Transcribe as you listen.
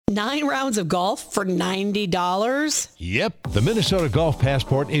9 rounds of golf for $90? Yep, the Minnesota Golf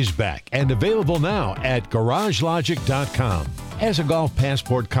Passport is back and available now at GarageLogic.com. As a Golf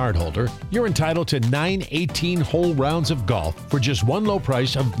Passport cardholder, you're entitled to 9 18-hole rounds of golf for just one low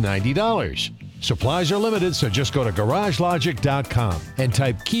price of $90. Supplies are limited, so just go to GarageLogic.com and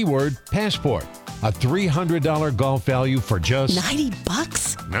type keyword passport. A $300 golf value for just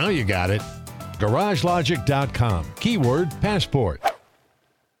 $90? Now you got it. GarageLogic.com, keyword passport.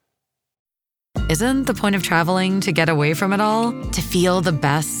 Isn't the point of traveling to get away from it all? To feel the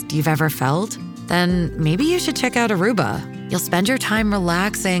best you've ever felt? Then maybe you should check out Aruba. You'll spend your time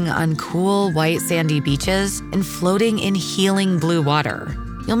relaxing on cool, white, sandy beaches and floating in healing blue water.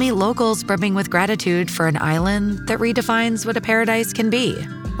 You'll meet locals brimming with gratitude for an island that redefines what a paradise can be.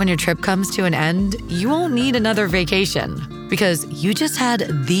 When your trip comes to an end, you won't need another vacation because you just had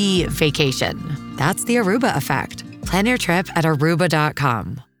the vacation. That's the Aruba effect. Plan your trip at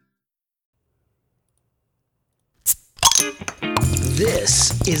Aruba.com.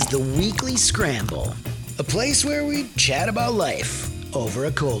 This is the Weekly Scramble, a place where we chat about life over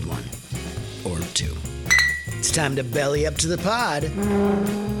a cold one or two. It's time to belly up to the pod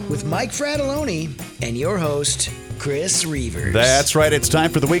with Mike Fratelloni and your host, Chris Reavers. That's right. It's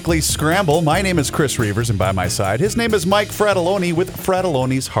time for the Weekly Scramble. My name is Chris Reavers, and by my side, his name is Mike Fratelloni with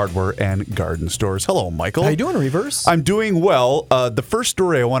Fratelloni's Hardware and Garden Stores. Hello, Michael. How you doing, Reavers? I'm doing well. The first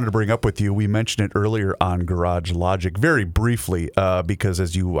story I wanted to bring up with you, we mentioned it earlier on Garage Logic, very briefly, because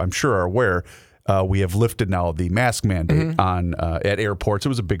as you, I'm sure, are aware, we have lifted now the mask mandate on at airports. It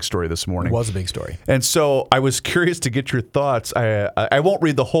was a big story this morning. It was a big story. And so I was curious to get your thoughts. I won't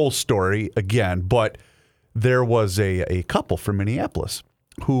read the whole story again, but there was a couple from Minneapolis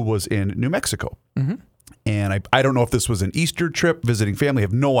who was in New Mexico. And I don't know if this was an Easter trip, visiting family, I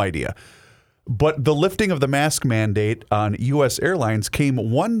have no idea. But the lifting of the mask mandate on U.S. Airlines came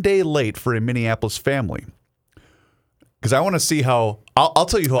one day late for a Minneapolis family. Because I want to see how, I'll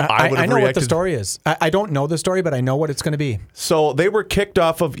tell you how I would have reacted. I know what the story is. I don't know the story, but I know what it's going to be. So they were kicked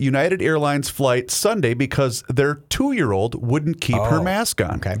off of United Airlines flight Sunday because their 2-year-old wouldn't keep her mask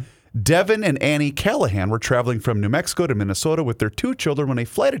on. Okay. Devin and Annie Callahan were traveling from New Mexico to Minnesota with their 2 children when a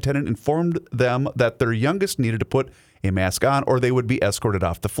flight attendant informed them that their youngest needed to put a mask on or they would be escorted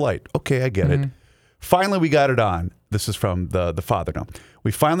off the flight. Okay, I get it. Finally, we got it on. This is from the father now.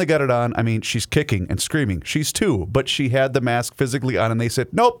 We finally got it on. I mean, she's kicking and screaming. She's 2, but she had the mask physically on, and they said,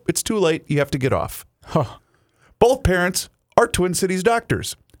 nope, it's too late. You have to get off. Both parents are Twin Cities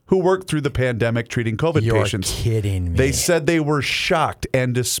doctors who worked through the pandemic treating COVID patients. You're kidding me. They said they were shocked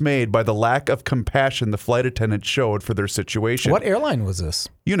and dismayed by the lack of compassion the flight attendant showed for their situation. What airline was this?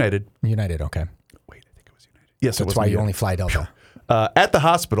 United. United, okay. Wait, I think it was United. Yes, that's why you only fly Delta. At the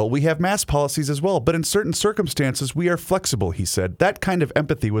hospital, we have mask policies as well, but in certain circumstances, we are flexible, he said. That kind of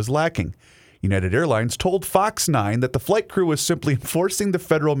empathy was lacking. United Airlines told Fox 9 that the flight crew was simply enforcing the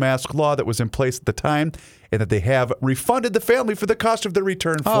federal mask law that was in place at the time and that they have refunded the family for the cost of the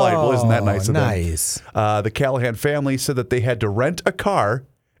return flight. Well, isn't that nice of them? Nice. The Callahan family said that they had to rent a car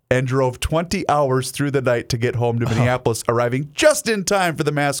and drove 20 hours through the night to get home to Minneapolis, arriving just in time for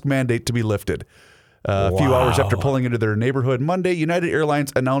the mask mandate to be lifted. A few hours after pulling into their neighborhood Monday, United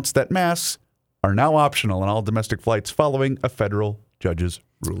Airlines announced that masks are now optional on all domestic flights following a federal judge's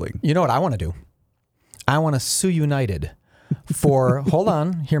ruling. You know what I want to do? I want to sue United for, hold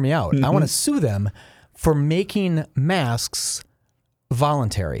on, hear me out. I want to sue them for making masks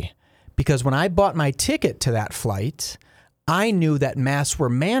voluntary. Because when I bought my ticket to that flight, I knew that masks were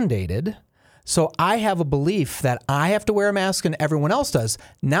mandated. So I have a belief that I have to wear a mask and everyone else does.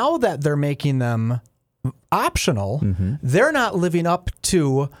 Now that they're making them optional, they're not living up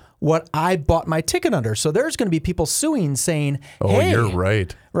to what I bought my ticket under. So there's going to be people suing saying, hey, you're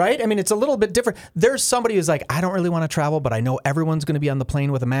right. Right? I mean, it's a little bit different. There's somebody who's like, I don't really want to travel, but I know everyone's going to be on the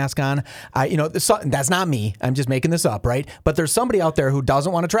plane with a mask on. That's not me. I'm just making this up, right? But there's somebody out there who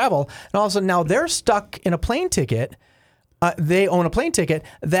doesn't want to travel. And all of a sudden now they're stuck in a plane ticket. They own a plane ticket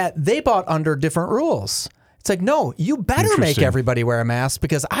that they bought under different rules. It's like, no, you better make everybody wear a mask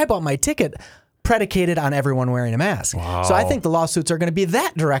because I bought my ticket predicated on everyone wearing a mask. Wow. So I think the lawsuits are going to be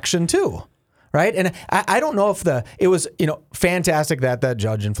that direction too, right? And I don't know if it was fantastic that that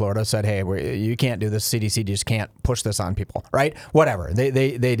judge in Florida said, hey, you can't do this. CDC just can't push this on people, right? Whatever. They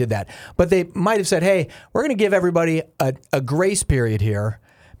did that. But they might have said, hey, we're going to give everybody a grace period here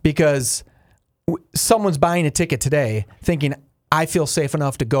because someone's buying a ticket today thinking, I feel safe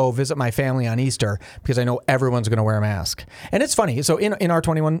enough to go visit my family on Easter because I know everyone's going to wear a mask. And it's funny. So in our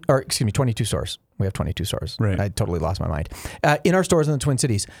 22 stores, we have 22 stores. Right. I totally lost my mind. In our stores in the Twin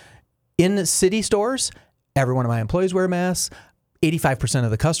Cities, in the city stores, every one of my employees wear masks. 85%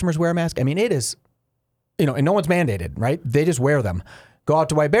 of the customers wear a mask. I mean, it is, and no one's mandated, right? They just wear them. Go out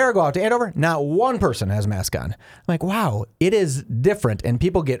to White Bear, go out to Andover, not one person has a mask on. I'm like, wow, it is different. And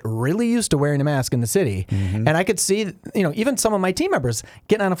people get really used to wearing a mask in the city. And I could see, even some of my team members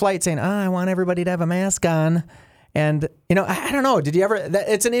getting on a flight saying, I want everybody to have a mask on. And, I don't know. Did you ever,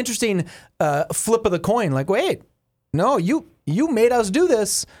 it's an interesting flip of the coin. Like, wait, no, you made us do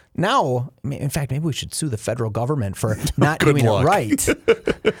this. Now, in fact, maybe we should sue the federal government for not doing luck. it right.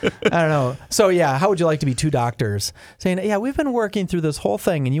 I don't know. So, yeah, how would you like to be two doctors saying, yeah, we've been working through this whole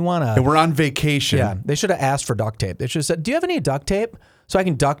thing and you want to. And we're on vacation. Yeah, they should have asked for duct tape. They should have said, do you have any duct tape so I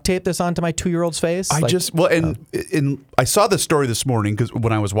can duct tape this onto my 2-year-old's face? And I saw this story this morning because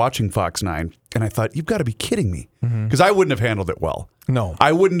when I was watching Fox 9, and I thought, you've got to be kidding me, because I wouldn't have handled it well. No.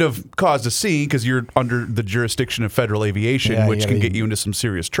 I wouldn't have caused a scene because you're under the jurisdiction of federal aviation, Yeah, which you can gotta- get you into some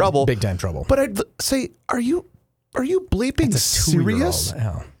serious trouble. Big time trouble. But I'd say, are you bleeping It's a serious?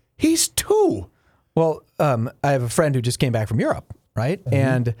 2-year-old. Yeah. He's 2. Well, I have a friend who just came back from Europe, right?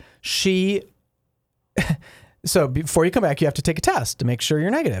 And she, so before you come back, you have to take a test to make sure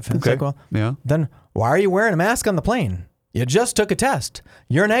you're negative. And It's Okay. like, well, Yeah. then why are you wearing a mask on the plane? You just took a test.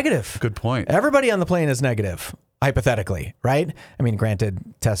 You're negative. Good point. Everybody on the plane is negative, hypothetically, right? I mean, granted,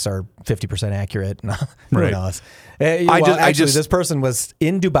 tests are 50% accurate. Who Right. knows? This person was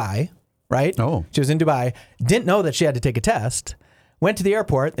in Dubai, right? Oh. She was in Dubai, didn't know that she had to take a test. Went to the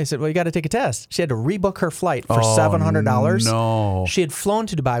airport. They said, well, you got to take a test. She had to rebook her flight for $700. no. She had flown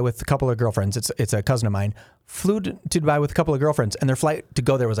to Dubai with a couple of girlfriends. It's a cousin of mine. Flew to Dubai with a couple of girlfriends, and their flight to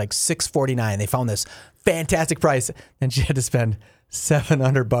go there was like $649. They found this fantastic price, and she had to spend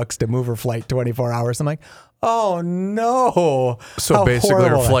 $700 to move her flight 24 hours. I'm like, oh no! So How basically, her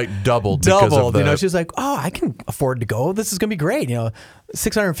horrible. flight doubled. Because of the, She was like, oh, I can afford to go. This is gonna be great.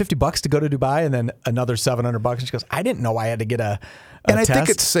 $650 to go to Dubai, and then another $700. And she goes, I didn't know I had to get a And I test. think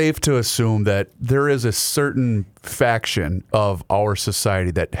it's safe to assume that there is a certain faction of our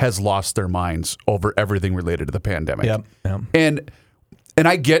society that has lost their minds over everything related to the pandemic. Yep. And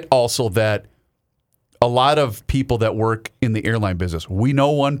I get also that a lot of people that work in the airline business, we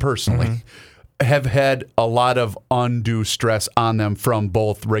know one personally, have had a lot of undue stress on them from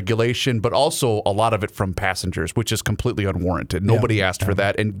both regulation, but also a lot of it from passengers, which is completely unwarranted. Nobody asked for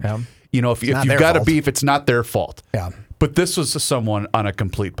that. And, if not you've their got a fault. beef, it's not their fault. Yeah. But this was someone on a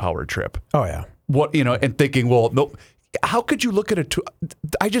complete power trip. Oh yeah. And thinking, well, no, how could you look at it?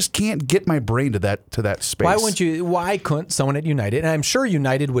 I just can't get my brain to that space. Why couldn't someone at United, and I'm sure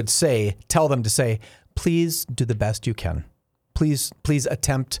United would tell them to say, please do the best you can. Please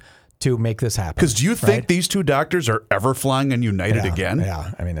attempt to make this happen. Because do you think right? these two doctors are ever flying on United again?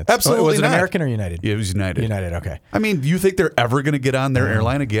 Yeah. I mean, Absolutely was it not. American or United? Yeah, it was United. United, okay. I mean, do you think they're ever going to get on their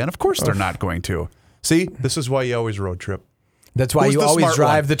airline again? Of course they're not going to. See, this is why you always road trip. That's why Who's you the always smart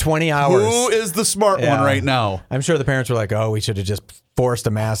drive one? the 20 hours. Who is the smart one Yeah. right now? I'm sure the parents were like, oh, we should have just forced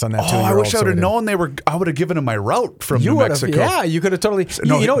a mask on that 2-year-old. I wish I would have so known I would have given them my route from You New would have, Mexico. yeah, you could have totally.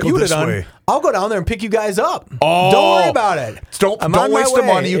 No, you know what go you would have this done? way. I'll go down there and pick you guys up. Oh, don't worry about it. Don't I'm on my waste the way.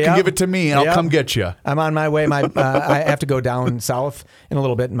 money. You can Yep. give it to me, and I'll Yep. come get you. I'm on my way. I have to go down south in a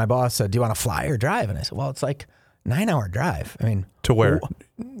little bit, and my boss said, "Do you want to fly or drive?" And I said, "Well, it's like 9-hour drive. I mean, To where?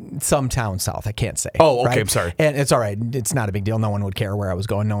 some town south. I can't say. Oh, okay, right? I'm sorry. And it's all right. It's not a big deal. No one would care where I was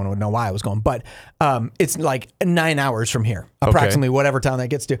going. No one would know why I was going. But it's like 9 hours from here, approximately whatever town that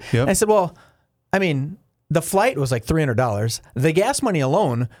gets to. Yep. I said, well, I mean, the flight was like $300. The gas money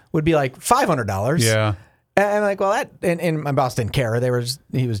alone would be like $500. Yeah. And I'm like, well, and my boss didn't care.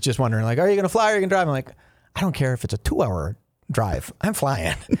 He was just wondering, like, are you going to fly or are you going to drive? I'm like, I don't care if it's a 2-hour drive. I'm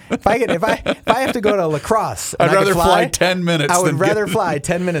flying. If I have to go to La Crosse, and I'd I could rather fly 10 minutes I would than rather get- fly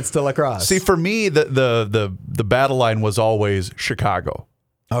 10 minutes to La Crosse. See, for me, the battle line was always Chicago.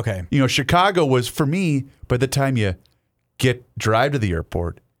 Okay. Chicago was, for me, by the time you drive to the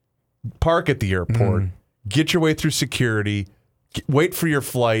airport, park at the airport, get your way through security, wait for your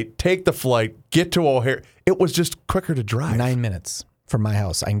flight, take the flight, get to O'Hare. It was just quicker to drive. 9 minutes from my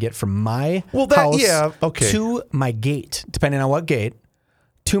house. I can get from my Well, house okay. to my gate, depending on what gate,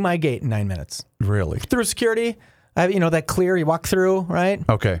 to my gate in 9 minutes. Really? Through security, I have, that clear you walk through, right?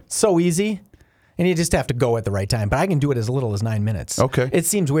 Okay. So easy. And you just have to go at the right time. But I can do it as little as 9 minutes. Okay. It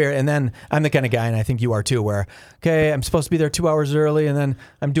seems weird. And then I'm the kind of guy, and I think you are too, where, okay, I'm supposed to be there 2 hours early, and then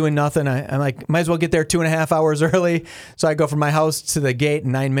I'm doing nothing. I'm like, might as well get there 2.5 hours early. So I go from my house to the gate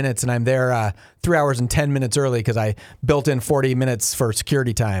in 9 minutes, and I'm there 3 hours and 10 minutes early because I built in 40 minutes for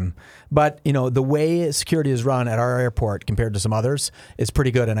security time. But, the way security is run at our airport compared to some others is pretty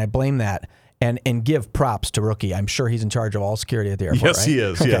good, and I blame that and give props to Rookie. I'm sure he's in charge of all security at the airport. Yes, right? he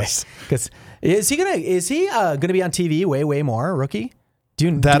is. Okay. Yes. 'Cause is he gonna be on TV way more, Rookie?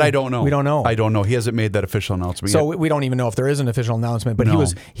 I don't know. We don't know. I don't know. He hasn't made that official announcement So yet. we don't even know if there is an official announcement. But No.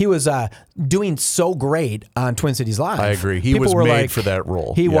 he was doing so great on Twin Cities Live. I agree. He People was were made like, for that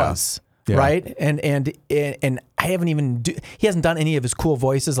role. He Yeah. was. Yeah. Right, and I haven't even he hasn't done any of his cool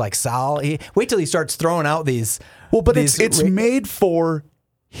voices like Sal. Wait till he starts throwing out these. Well, but these it's made for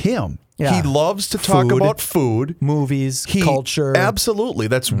him. Yeah. He loves to talk Food. about food, movies, culture. Absolutely,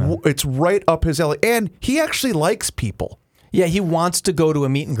 it's right up his alley, and he actually likes people. Yeah, he wants to go to a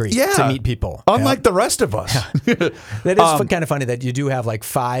meet and greet to meet people. Unlike the rest of us. That is kind of funny that you do have like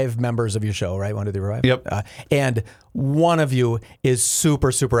 5 members of your show, right? 1, 2, 3, 4, 5. Yep. And one of you is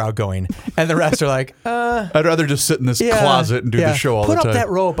super, super outgoing, and the rest are like, I'd rather just sit in this closet and do the show all Put the time. up that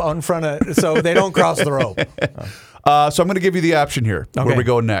rope out in front of so they don't cross the rope. So I'm going to give you the option here. Where Okay. we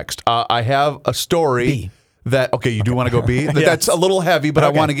go next? I have a story B. that. Okay, you do want to go B. That's a little heavy, but I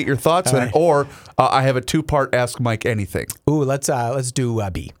Okay. want to get your thoughts on it. Or I have a 2-part Ask Mike Anything. Ooh, let's do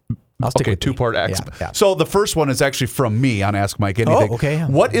B. I'll stick Okay, with B. 2-part Ask. Yeah. So the first one is actually from me on Ask Mike Anything. Oh, okay.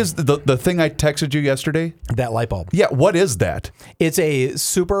 What is the thing I texted you yesterday? That light bulb. Yeah, what is that? It's a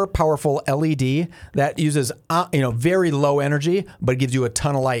super powerful LED that uses very low energy, but gives you a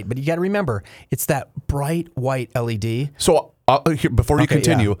ton of light. But you got to remember, it's that bright white LED. So before you Okay,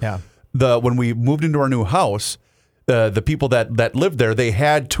 continue, yeah. when we moved into our new house, the people that lived there, they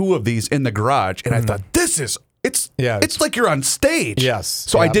had 2 of these in the garage, and I thought it's like you're on stage. Yes.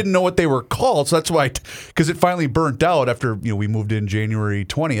 So I Yeah. didn't know what they were called. So that's why, because it finally burnt out after we moved in January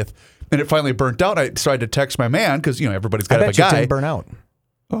 20th, and it finally burnt out. So I had to text my man because everybody's got I to have bet a you it guy. didn't burn out.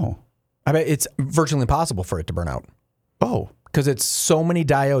 Oh, I bet it's virtually impossible for it to burn out oh, because it's so many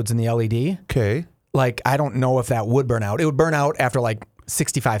diodes in the LED. okay. Like, I don't know if that would burn out. It would burn out after like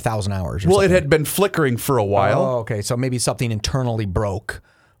 65,000 hours. Or Well, something. it had been flickering for a while. Oh, okay. So maybe something internally broke,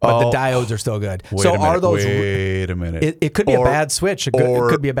 but the diodes are still good. Wait so a minute, are those? Wait a minute. It could be a bad switch. It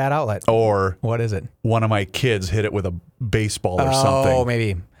could be a bad outlet. Or What is it? one of my kids hit it with a baseball or something. Oh,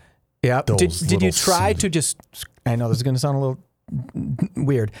 maybe. Yeah. Did Those you little try to just? I know this is going to sound a little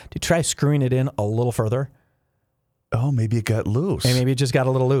weird. Did you try screwing it in a little further? Oh, maybe it got loose. And maybe it just got a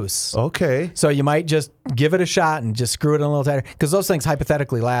little loose. Okay. So you might just give it a shot and just screw it in a little tighter because those things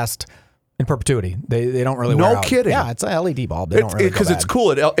hypothetically last in perpetuity. They don't really wear out. No kidding. Yeah, it's an LED bulb. They don't really go Because it's bad.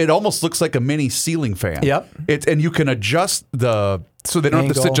 cool. It almost looks like a mini ceiling fan. Yep. And you can adjust so they don't have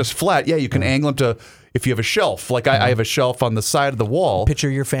to sit Angle. just flat. Yeah, you can angle them to, if you have a shelf. Like I have a shelf on the side of the wall.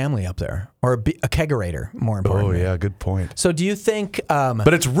 Picture your family up there or a kegerator, more Oh, importantly. yeah, good point. So do you think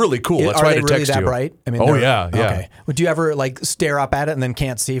But it's really cool. That's are why I they had to really text that you. bright? I mean, Oh, they're- yeah. Okay. Would you ever like stare up at it and then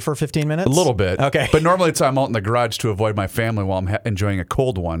can't see for 15 minutes? A little bit. Okay. But normally I'm out in the garage to avoid my family while I'm enjoying a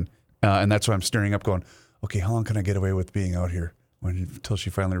cold one. And that's why I'm staring up going, okay, how long can I get away with being out here? Until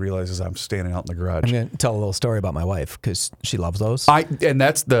she finally realizes I'm standing out in the garage. I'm going to tell a little story about my wife because she loves those. And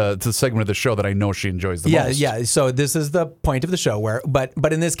that's the segment of the show that I know she enjoys the most. Yeah. So this is the point of the show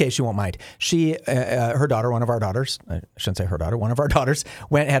but in this case, she won't mind. She, her daughter, one of our daughters, I shouldn't say her daughter, one of our daughters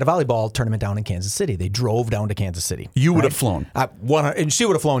had a volleyball tournament down in Kansas City. They drove down to Kansas City. You would have flown. And she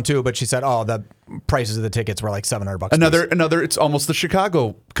would have flown too, but she said, "Oh, the prices of the tickets were like $700." Another. It's almost the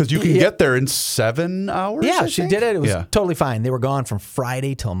Chicago because you can get there in 7 hours. Yeah, I she think? did it. It was Yeah. totally fine. They were gone from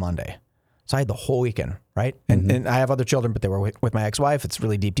Friday till Monday. So I had the whole weekend, right? And I have other children, but they were with my ex-wife. It's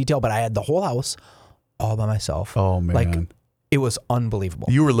really deep detail, but I had the whole house all by myself. Oh, man. Like, it was unbelievable.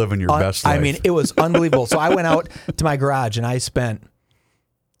 You were living your best life. I mean, it was unbelievable. So I went out to my garage and I spent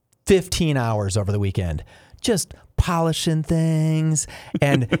 15 hours over the weekend just polishing things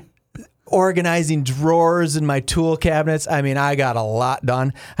and organizing drawers in my tool cabinets. I mean, I got a lot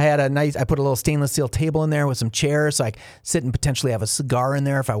done. I put a little stainless steel table in there with some chairs so I could sit and potentially have a cigar in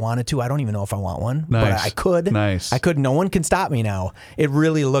there if I wanted to. I don't even know if I want one, but Nice. I could. Nice. I could. No one can stop me now. It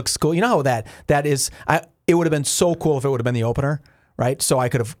really looks cool. You know how that is. It would have been so cool if it would have been the opener, right? So I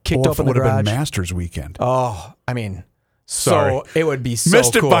could have kicked or if it open the would have garage. been Masters weekend. Oh, I mean, Sorry. so it would be so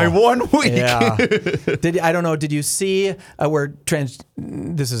Missed cool. it by 1 week. Yeah. I don't know. Did you see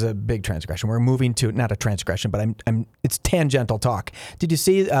this is a big transgression. We're moving to not a transgression, but it's tangential talk. Did you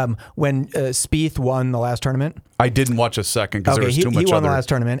see when Spieth won the last tournament? I didn't watch a second because there was too much he won other. the last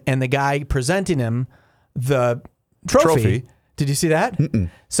tournament, and the guy presenting him the trophy. Did you see that?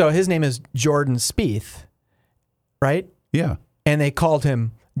 So his name is Jordan Spieth, right? Yeah. And they called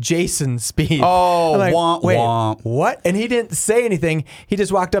him Jason Spieth. Oh, I'm like, wah, wait, wah. what? And he didn't say anything. He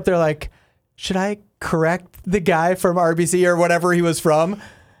just walked up there like, should I correct the guy from RBC or whatever he was from?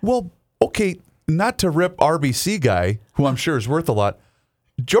 Well, okay, not to rip RBC guy, who I'm sure is worth a lot.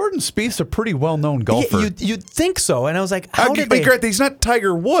 Jordan Spieth's a pretty well-known golfer. You'd think so. And I was like, how did they... He's not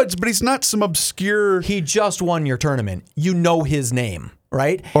Tiger Woods, but he's not some obscure... He just won your tournament. You know his name,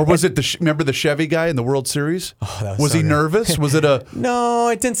 right? Or was it remember the Chevy guy in the World Series? Oh, that was so he good. nervous? Was it a... No,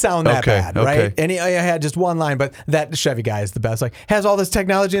 it didn't sound that bad, right? Okay. And I had just one line, but that Chevy guy is the best. Like, has all this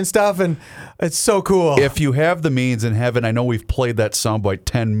technology and stuff, and it's so cool. If you have the means and have it, I know we've played that soundbite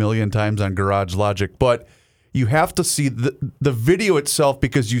 10 million times on Garage Logic, but you have to see the video itself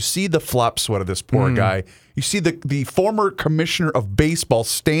because you see the flop sweat of this poor guy. You see the former commissioner of baseball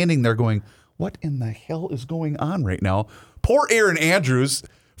standing there going, what in the hell is going on right now? Poor Aaron Andrews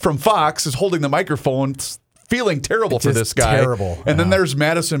from Fox is holding the microphone, feeling terrible for this guy. Terrible. And then there's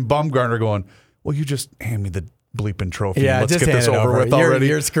Madison Bumgarner going, well, you just hand me the bleeping trophy. Yeah, Let's just get this hand it over over. with already.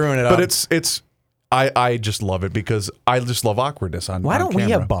 You're screwing it up. But it's I just love it because I just love awkwardness on Why don't camera.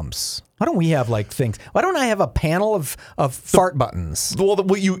 we have bumps? Why don't we have like things? Why don't I have a panel of fart buttons? Well,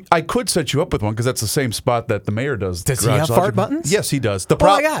 I could set you up with one because that's the same spot that the mayor does. Does he have fart buttons? Yes, he does.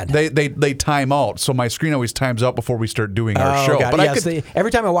 My God. They time out, so my screen always times out before we start doing our show. God. But Yes,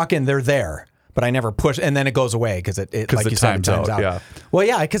 every time I walk in, they're there. But I never push, and then it goes away because it like you said, it times out. Yeah. Well,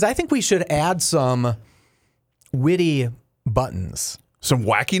 yeah, because I think we should add some witty buttons. Some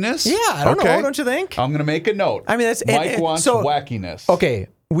wackiness? Yeah, I don't know. Don't you think? I'm going to make a note. I mean, that's Mike wants so, wackiness. Okay,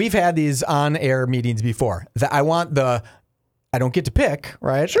 we've had these on-air meetings before. I don't get to pick,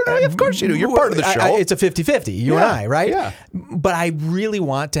 right? Sure, no, of course you do. You're part of the show. It's a 50-50, you and I, right? Yeah. But I really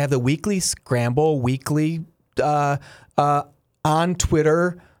want to have the weekly scramble, weekly on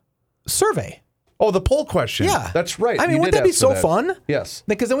Twitter survey. Oh, the poll question. Yeah. That's right. I mean, You wouldn't did that be ask so for that. fun? Yes.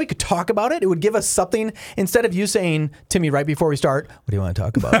 Because then we could talk about it. It would give us something. Instead of you saying to me right before we start, what do you want to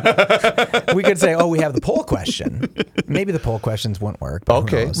talk about? We could say, oh, we have the poll question. Maybe the poll questions won't work. But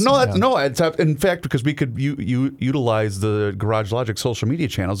Okay. who knows? It's in fact because we could utilize the Garage Logic social media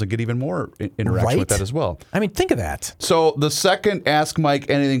channels and get even more interaction with Right? that as well. I mean, think of that. So the second Ask Mike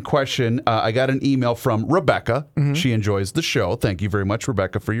Anything question, I got an email from Rebecca. Mm-hmm. She enjoys the show. Thank you very much,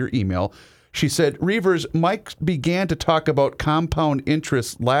 Rebecca, for your email. She said, Reavers, Mike began to talk about compound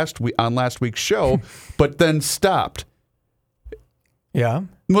interest on last week's show, but then stopped. Yeah.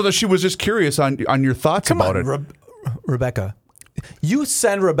 Well, she was just curious on your thoughts about it. Rebecca. You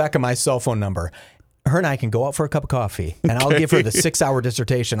send Rebecca my cell phone number. Her and I can go out for a cup of coffee, and I'll give her the 6-hour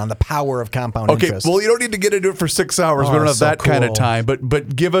dissertation on the power of compound interest. Well, you don't need to get into it for 6 hours. We don't have so that kind of cool. time.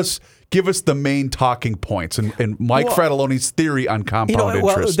 But give us the main talking points and Mike Fratelloni's theory on compound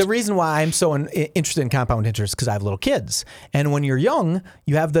interest. The reason why I'm so interested in compound interest is because I have little kids, and when you're young,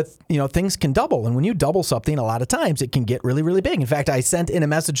 you have things can double, and when you double something, a lot of times it can get really, really big. In fact, I sent in a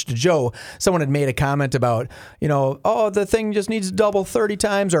message to Joe. Someone had made a comment about, the thing just needs to double 30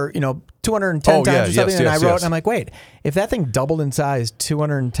 times, or 210 times or something, and I wrote, and I'm like, wait, if that thing doubled in size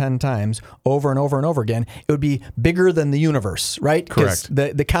 210 times over and over and over again, it would be bigger than the universe, right? Correct.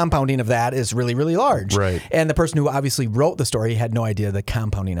 The compounding of that is really, really large. Right. And the person who obviously wrote the story had no idea the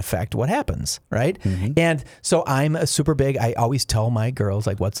compounding effect, what happens, right? Mm-hmm. And so I'm a super big, I always tell my girls,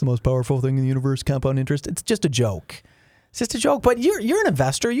 like, what's the most powerful thing in the universe? Compound interest. It's just a joke. It's just a joke. But you're an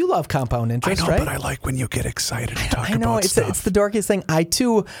investor. You love compound interest, right? But I like when you get excited and talk I know, about stuff. it's the darkest thing. I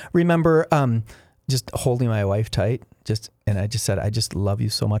too remember just holding my wife tight, and I just said, I just love you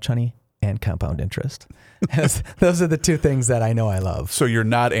so much, honey, and compound interest. Those are the two things that I know I love. So you're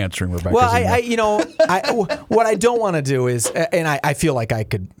not answering Rebecca's Well, email. what I don't want to do is, and I feel like I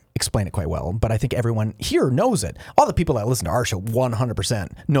could explain it quite well, but I think everyone here knows it. All the people that listen to our show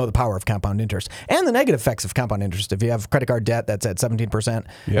 100% know the power of compound interest and the negative effects of compound interest. If you have credit card debt that's at 17%, and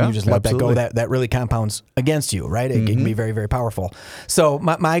you just let absolutely. that go, that really compounds against you, right? It can be very, very powerful. So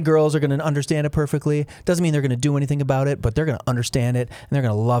my girls are going to understand it perfectly. Doesn't mean they're going to do anything about it, but they're going to understand it and they're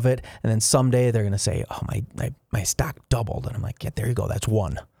going to love it. And then someday they're going to say, oh, my stock doubled. And I'm like, yeah, there you go. That's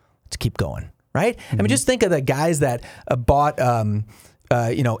one. Let's keep going, right? I mean, just think of the guys that bought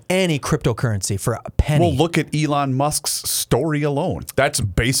any cryptocurrency for a penny. Well, look at Elon Musk's story alone. That's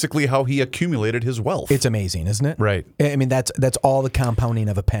basically how he accumulated his wealth. It's amazing, isn't it? Right. I mean, that's all the compounding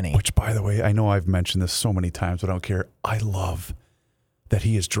of a penny. Which, by the way, I know I've mentioned this so many times, but I don't care. I love that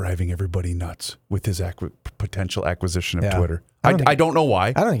he is driving everybody nuts with his potential acquisition of Twitter. I don't know why.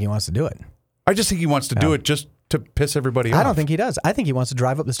 I don't think he wants to do it. I just think he wants to do it just to piss everybody off. I don't think he does. I think he wants to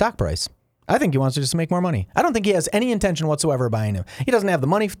drive up the stock price. I think he wants to just make more money. I don't think he has any intention whatsoever of buying him. He doesn't have the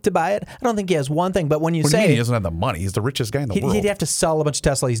money to buy it. I don't think he has one thing. But when you What do you say mean he doesn't have the money, he's the richest guy in the world. He'd have to sell a bunch of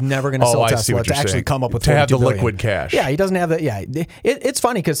Tesla. He's never going to sell I see Tesla what to you're actually saying. come up with To have the $42 billion. liquid cash. Yeah, he doesn't have that. Yeah, it's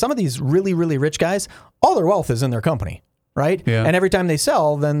funny because some of these really, really rich guys, all their wealth is in their company. right? Yeah. And every time they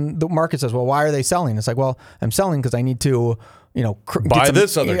sell, then the market says, well, why are they selling? It's like, well, I'm selling because I need to, Buy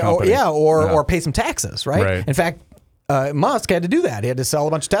this other company. or pay some taxes, right? Right. In fact, Musk had to do that. He had to sell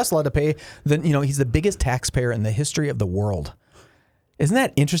a bunch of Tesla to pay. He's the biggest taxpayer in the history of the world. Isn't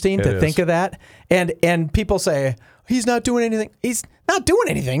that interesting to think of that? And people say he's not doing anything. He's not doing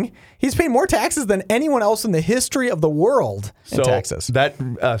anything. He's paying more taxes than anyone else in the history of the world in taxes. That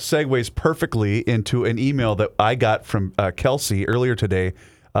segues perfectly into an email that I got from Kelsey earlier today.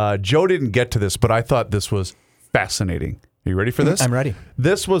 Joe didn't get to this, but I thought this was fascinating. Are you ready for this? I'm ready.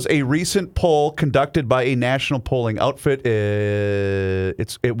 This was a recent poll conducted by a national polling outfit. The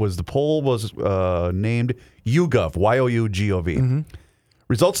poll was named YouGov, YOUGOV.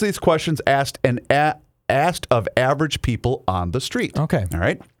 Results of these questions asked of average people on the street. Okay. All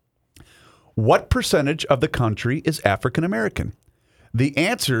right. What percentage of the country is African American? The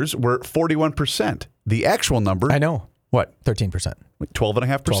answers were 41%. The actual number, I know. what? 13%.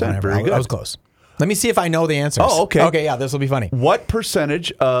 12.5%. Very good. I was close. Let me see if I know the answers. Oh, okay. Okay, yeah, this will be funny. What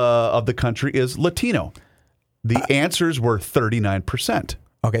percentage of the country is Latino? The answers were 39%.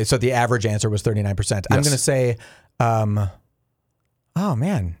 Okay, so the average answer was 39%. I'm going to say, 9%?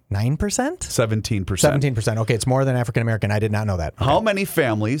 17%. 17%. Okay, it's more than African American. I did not know that. Okay. How many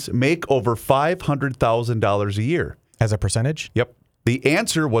families make over $500,000 a year? As a percentage? Yep. The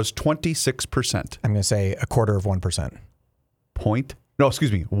answer was 26%. I'm going to say 1/4%. 1%.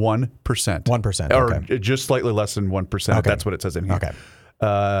 1%. Or Okay. just slightly less than 1%. Okay. That's what it says in here. Okay.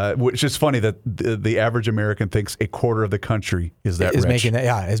 Which is funny that the average American thinks a quarter of the country is that Is rich.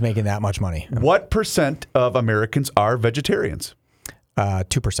 making that much money. What percent of Americans are vegetarians?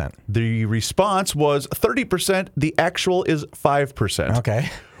 2%. The response was 30%. The actual is 5%.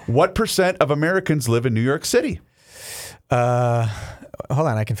 Okay. What percent of Americans live in New York City? Hold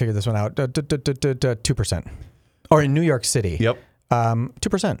on, I can figure this one out. 2%. Or in New York City. Yep.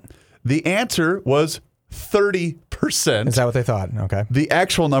 2%. The answer was 30%. Is that what they thought? Okay. The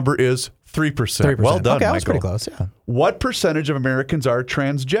actual number is 3%. 3%. Well done, Okay, I Michael. was pretty close, yeah. What percentage of Americans are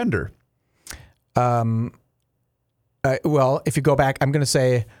transgender? Well, if you go back, I'm going to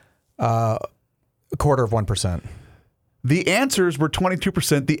say 1/4%. The answers were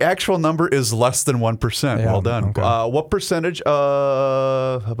 22%. The actual number is less than 1%. Yeah, well done. okay. What percentage?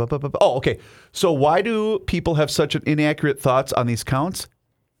 Okay. So why do people have such an inaccurate thoughts on these counts?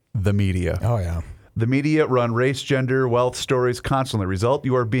 The media. Oh, yeah. The media run race, gender, wealth stories constantly. Result,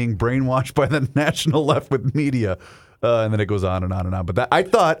 you are being brainwashed by the national left with media. And then it goes on and on and on. But I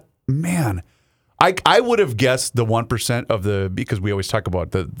thought, man, I would have guessed the 1% because we always talk about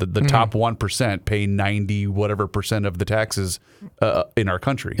the top 1% pay 90 whatever percent of the taxes in our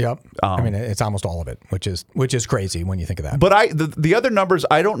country. Yep. I mean, it's almost all of it, which is crazy when you think of that. But the other numbers,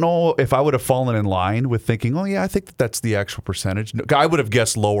 I don't know if I would have fallen in line with thinking, oh yeah, I think that's the actual percentage. No, I would have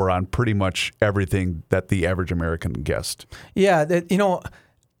guessed lower on pretty much everything that the average American guessed. Yeah,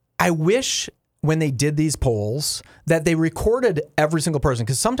 I wish when they did these polls that they recorded every single person,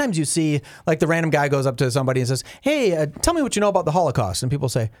 because sometimes you see like the random guy goes up to somebody and says, hey, tell me what you know about the Holocaust. And people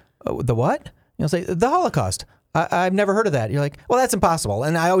say, the what? Say the Holocaust. I've never heard of that. You're like, well, that's impossible.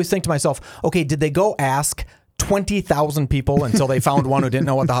 And I always think to myself, okay, did they go ask 20,000 people until they found one who didn't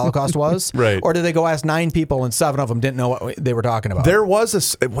know what the Holocaust was? Right. Or did they go ask 9 people and 7 of them didn't know what they were talking about? There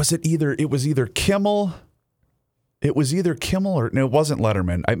was it was either Kimmel. It was either Kimmel or no, it wasn't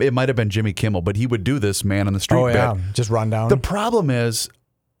Letterman. It might have been Jimmy Kimmel, but he would do this man on the street bit. Just run down. The problem is,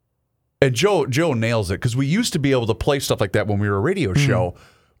 and Joe nails it, because we used to be able to play stuff like that when we were a radio show,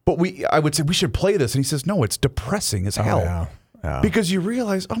 but I would say we should play this, and he says no, it's depressing as hell, because you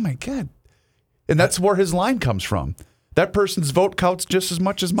realize, oh my God, and that's where his line comes from. That person's vote counts just as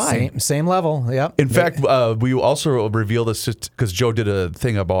much as mine. Same level. Yep. In fact, we also reveal this because Joe did a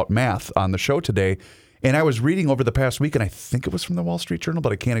thing about math on the show today. And I was reading over the past week, and I think it was from the Wall Street Journal,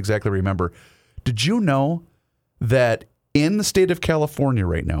 but I can't exactly remember. Did you know that in the state of California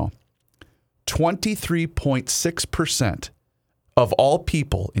right now, 23.6% of all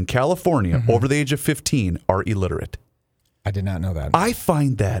people in California over the age of 15 are illiterate? I did not know that. I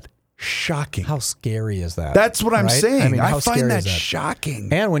find that shocking. How scary is that? That's what I'm saying. I mean, I find that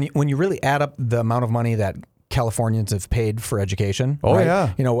shocking. And when you really add up the amount of money that Californians have paid for education. Oh, right?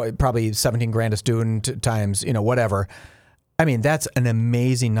 yeah. Probably 17 grand a student times, whatever. I mean, that's an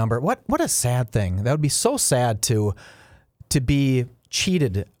amazing number. What a sad thing. That would be so sad to be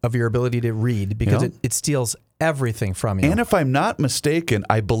cheated of your ability to read, because it steals everything from you. And if I'm not mistaken,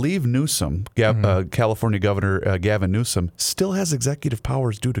 I believe Newsom, California Governor Gavin Newsom, still has executive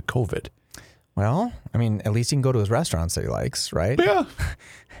powers due to COVID. Well, I mean, at least he can go to his restaurants that he likes, right? Yeah.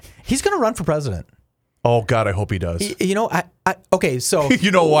 He's going to run for president. Oh God, I hope he does. You know, okay, so You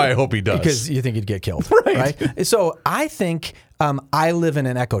know why I hope he does? because you think he'd get killed, right? So I think I live in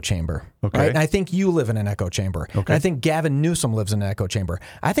an echo chamber, Okay. right? And I think you live in an echo chamber. Okay. And I think Gavin Newsom lives in an echo chamber.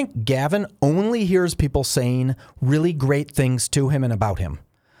 I think Gavin only hears people saying really great things to him and about him.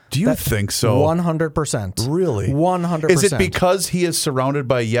 Do you think so? 100%. Really? 100%. Is it because he is surrounded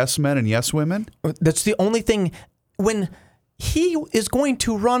by yes men and yes women? That's the only thing. When he is going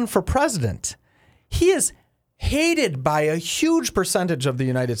to run for president, he is hated by a huge percentage of the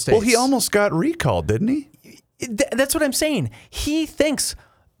United States. Well, he almost got recalled, didn't he? That's what I'm saying. He thinks,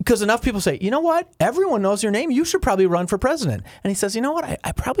 because enough people say, you know what? Everyone knows your name. You should probably run for president. And he says, you know what?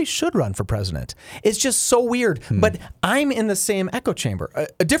 I probably should run for president. It's just so weird. But I'm in the same echo chamber,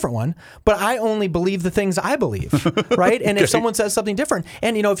 a different one, but I only believe the things I believe, right? And if someone says something different,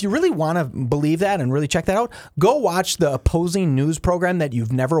 and if you really want to believe that and really check that out, go watch the opposing news program that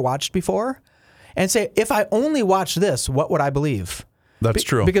you've never watched before and say, if I only watch this, what would I believe? That's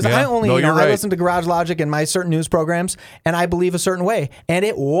true. Because Yeah. I only, No, you're I right. listen to Garage Logic and my certain news programs, and I believe a certain way, and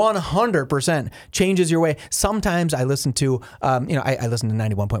it 100% changes your way. Sometimes I listen to, I listen to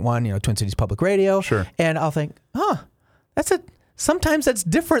 91.1, Twin Cities Public Radio, Sure. and I'll think, sometimes that's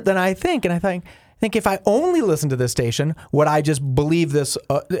different than I think, and I think if I only listen to this station, would I just believe this?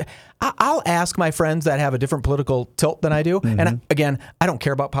 I'll ask my friends that have a different political tilt than I do. And again, I don't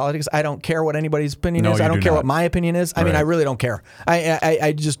care about politics. I don't care what anybody's opinion No, is. you I don't do care not. what my opinion is. I mean, I really don't care.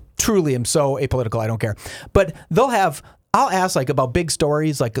 I just truly am so apolitical. I don't care. But I'll ask like about big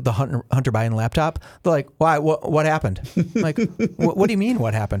stories like the Hunter Biden laptop. They're like, why? What happened? I'm like, what do you mean?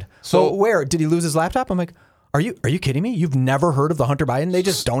 What happened? So where did he lose his laptop? I'm like, Are you kidding me? You've never heard of the Hunter Biden? They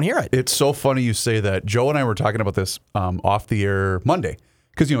just don't hear it. It's so funny you say that. Joe and I were talking about this off the air Monday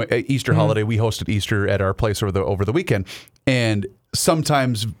because at Easter holiday we hosted Easter at our place over the weekend, and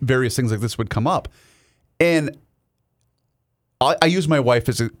sometimes various things like this would come up, and I use my wife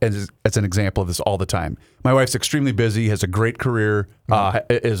as an example of this all the time. My wife's extremely busy, has a great career,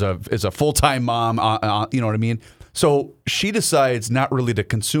 is a full-time mom. You know what I mean? So she decides not really to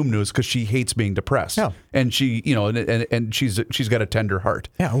consume news because she hates being depressed. Yeah. And she, and she's got a tender heart.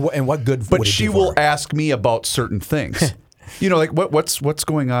 Yeah, and what good? But would it she do for will her? ask me about certain things. Like what's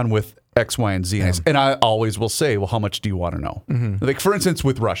going on with X, Y, and Z. And I always will say, well, how much do you want to know? Like for instance,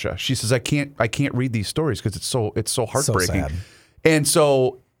 with Russia, she says I can't read these stories because it's so heartbreaking. sad. And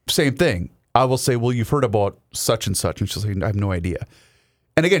so same thing. I will say, well, you've heard about such and such, and she'll say, I have no idea.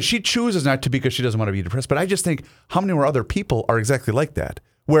 And again, she chooses not to because she doesn't want to be depressed. But I just think how many more other people are exactly like that,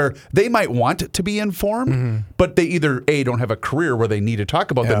 where they might want to be informed, but they either A, don't have a career where they need to talk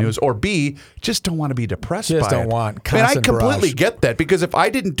about the news, or B, just don't want to be depressed Just by don't it. want And I constant completely barrage. get that, because if I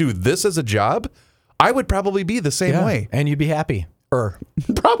didn't do this as a job, I would probably be the same way. and you'd be happy.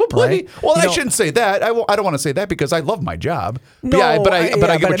 Probably. Right? Well, You I know- shouldn't say that. I don't want to say that because I love my job. No, yeah, but I get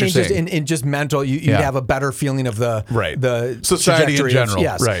what you're mean, saying. just in just mental, you'd Yeah. have a better feeling of the Society in trajectory of- general.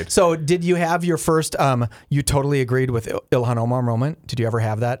 yes. Right. So, did you have your first? You totally agreed with Ilhan Omar moment. Did you ever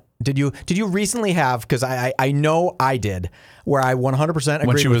have that? Did you recently have? Because I know I did, where I 100% agreed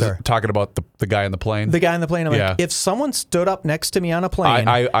when she with was her. talking about the guy on the plane. The guy on the plane. I'm Yeah. like, if someone stood up next to me on a plane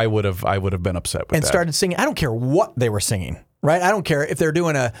I would have been upset with and that. started singing, I don't care what they were singing. Right? I don't care if they're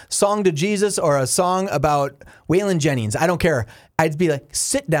doing a song to Jesus or a song about Waylon Jennings. I don't care. I'd be like,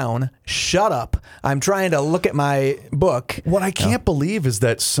 sit down, shut up. I'm trying to look at my book. What I can't believe is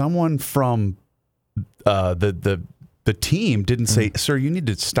that someone from the team didn't say, "Sir, you need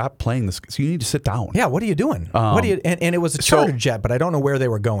to stop playing this. So you need to sit down." Yeah, what are you doing? What do you? And it was a charter jet, but I don't know where they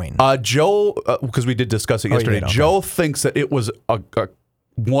were going. Joe, because we did discuss it yesterday. did? Okay. Joe thinks that it was a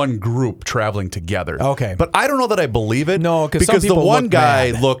one group traveling together. Okay. But I don't know that I believe it. No, 'cause some because the people one look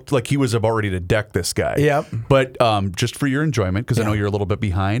guy mad. looked like he was about ready to deck this guy. Yep. But just for your enjoyment, because I know you're a little bit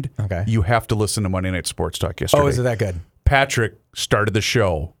behind, Okay. you have to listen to Monday Night Sports Talk yesterday. Oh, is it that good? Patrick started the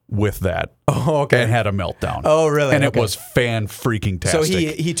show with that. Oh, okay. And had a meltdown. Oh, really? And it Okay. was fan-freaking-tastic. So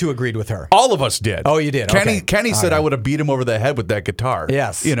he too agreed with her. All of us did. Oh, you did? Okay. Kenny said I would have beat him over the head with that guitar.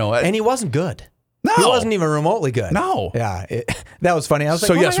 Yes. And he wasn't good. No. He wasn't even remotely good. No. Yeah. That was funny. I was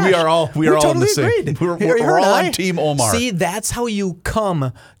So, like, oh yes, my we gosh, are all- we are all in totally the same- agreed. we're Her and all on I- Team Omar. See, that's how you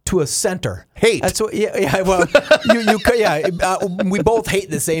come to a center. Hate. That's what. Yeah. Well, we both hate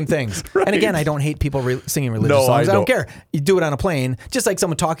the same things. Right. And again, I don't hate people singing religious No, songs. I I don't. don't care. You do it on a plane, just like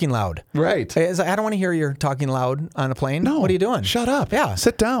someone talking loud. Right. It's like, I don't want to hear you talking loud on a plane. No. What are you doing? Shut up. Yeah.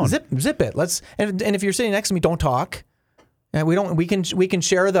 Sit down. Zip it. And if you're sitting next to me, don't talk. Yeah, we can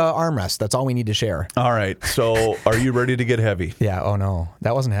share the armrest. That's all we need to share. All right. So are you ready to get heavy? Yeah. Oh no,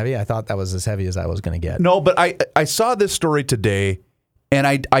 that wasn't heavy. I thought that was as heavy as I was going to get. No, but I saw this story today, And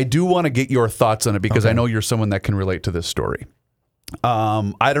I do want to get your thoughts on it because I know you're someone that can relate to this story.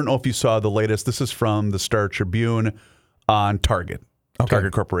 I don't know if you saw the latest. This is from the Star Tribune on Target,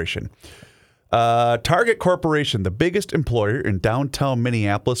 Target Corporation. Target Corporation, the biggest employer in downtown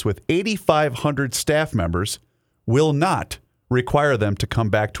Minneapolis with 8,500 staff members, will not require them to come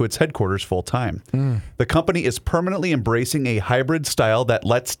back to its headquarters full time. The company is permanently embracing a hybrid style that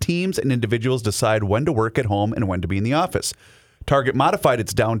lets teams and individuals decide when to work at home and when to be in the office. Target modified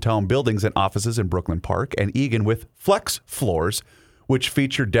its downtown buildings and offices in Brooklyn Park and Eagan with flex floors, which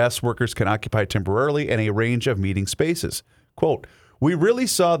feature desks workers can occupy temporarily and a range of meeting spaces. Quote, "We really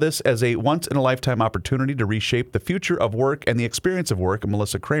saw this as a once-in-a-lifetime opportunity to reshape the future of work and the experience of work,"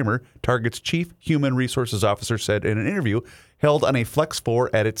 Melissa Kramer, Target's chief human resources officer, said in an interview held on a flex floor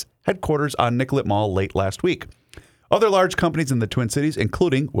at its headquarters on Nicollet Mall late last week. Other large companies in the Twin Cities,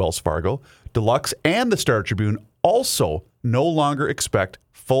 including Wells Fargo, Deluxe, and the Star Tribune, also no longer expect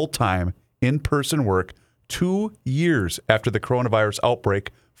full-time, in-person work 2 years after the coronavirus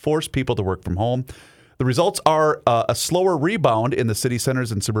outbreak forced people to work from home. The results are a slower rebound in the city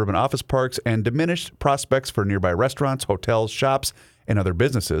centers and suburban office parks and diminished prospects for nearby restaurants, hotels, shops, and other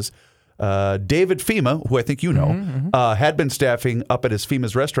businesses. David Fema, who I think you know, had been staffing up at his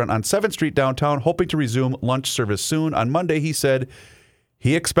Fema's restaurant on 7th Street downtown, hoping to resume lunch service soon. On Monday, he said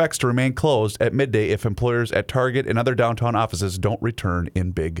he expects to remain closed at midday if employers at Target and other downtown offices don't return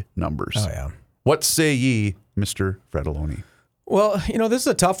in big numbers. Oh, yeah. What say ye, Mr. Fredoloni? Well, this is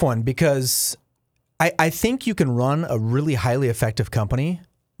a tough one because I think you can run a really highly effective company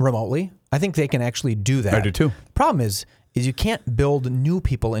remotely. I think they can actually do that. I do too. Problem is you can't build new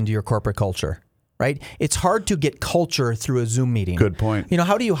people into your corporate culture, right? It's hard to get culture through a Zoom meeting. Good point.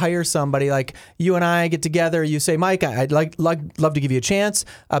 How do you hire somebody like you and I get together? You say, Mike, I'd love to give you a chance.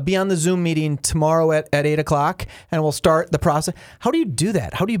 Be on the Zoom meeting tomorrow at 8 o'clock, and we'll start the process. How do you do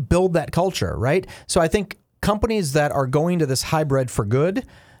that? How do you build that culture, right? So I think companies that are going to this hybrid for good,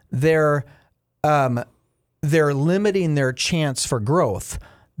 they're limiting their chance for growth.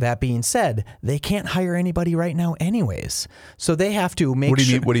 That being said, they can't hire anybody right now anyways. So they have to make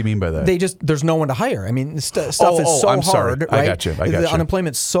sure. What do you mean by that? There's no one to hire. I mean, stuff is so I'm hard, sorry. right? I got you. The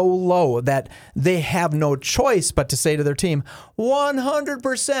unemployment's so low that they have no choice but to say to their team,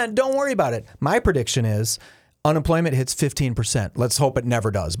 100%, don't worry about it. My prediction is unemployment hits 15%. Let's hope it never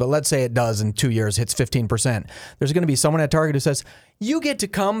does. But let's say it does in 2 years, hits 15%. There's going to be someone at Target who says, you get to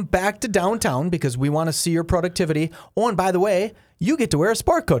come back to downtown because we want to see your productivity. Oh, and by the way, you get to wear a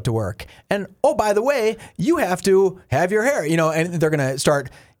sport coat to work. And oh, by the way, you have to have your hair, and they're going to start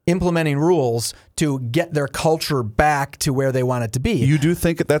implementing rules to get their culture back to where they want it to be. You do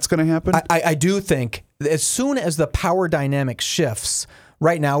think that's going to happen? I do think as soon as the power dynamic shifts.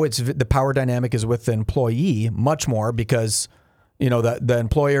 Right now, the power dynamic is with the employee much more because, the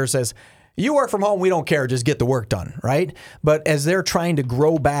employer says, you work from home, we don't care, just get the work done, right? But as they're trying to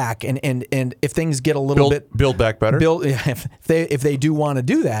grow back and if things get a little bit... Build back better? If they do want to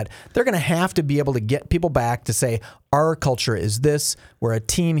do that, they're going to have to be able to get people back to say, our culture is this, we're a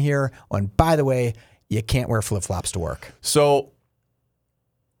team here, and by the way, you can't wear flip-flops to work. So,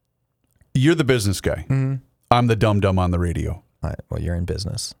 you're the business guy. Mm-hmm. I'm the dum-dum on the radio. Well, you're in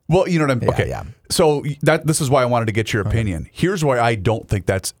business. Well, you know what I mean? Okay. Yeah. So this is why I wanted to get your opinion. Here's why I don't think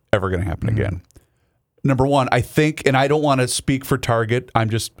that's ever going to happen again. Number one, I think, and I don't want to speak for Target. I'm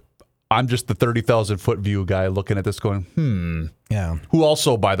just the 30,000 foot view guy looking at this going, Yeah. Who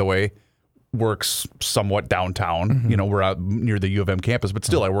also, by the way, works somewhat downtown. We're out near the U of M campus, but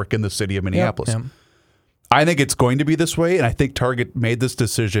still I work in the city of Minneapolis. Yep. I think it's going to be this way. And I think Target made this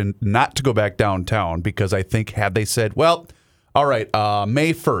decision not to go back downtown because I think had they said, well, all right,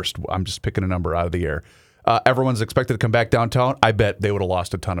 May 1st, I'm just picking a number out of the air. Everyone's expected to come back downtown. I bet they would have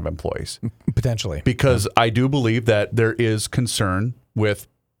lost a ton of employees. Potentially. Because I do believe that there is concern with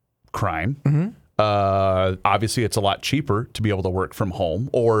crime. Obviously, it's a lot cheaper to be able to work from home.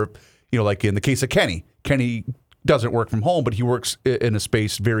 Or, like in the case of Kenny. Kenny doesn't work from home, but he works in a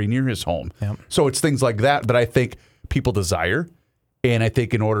space very near his home. Yep. So it's things like that I think people desire. And I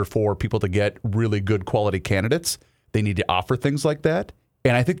think in order for people to get really good quality candidates, they need to offer things like that.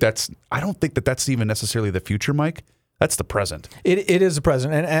 And I don't think that's even necessarily the future, Mike. That's the present. It is the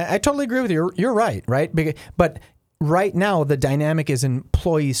present. And I totally agree with you. You're right? But right now, the dynamic is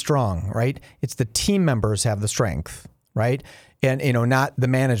employee strong, right? It's the team members have the strength, right? And, not the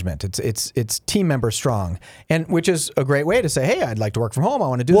management. It's team member strong, and which is a great way to say, hey, I'd like to work from home. I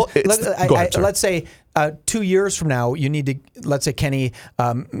want to do let's say 2 years from now, you need to, let's say Kenny,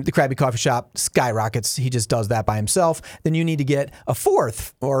 the Krabby Coffee Shop skyrockets. He just does that by himself. Then you need to get a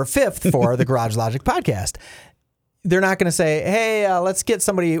fourth or a fifth for the Garage Logic podcast. they're not going to say, hey, let's get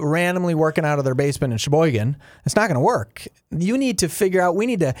somebody randomly working out of their basement in Sheboygan. It's not going to work. You need to figure out, we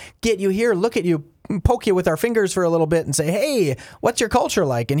need to get you here, look at you, poke you with our fingers for a little bit and say, hey, what's your culture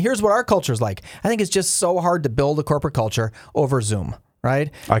like? And here's what our culture's like. I think it's just so hard to build a corporate culture over Zoom.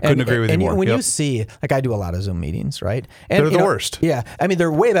 Right? I couldn't agree with you more. When Yep. you see, like I do a lot of Zoom meetings, right? And They're the worst. Yeah. I mean,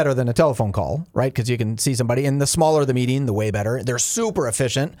 they're way better than a telephone call, right? Because you can see somebody. And the smaller the meeting, the way better. They're super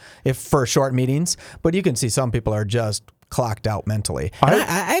efficient for short meetings. But you can see some people are just clocked out mentally. And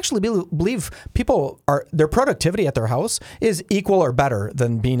I actually believe their productivity at their house is equal or better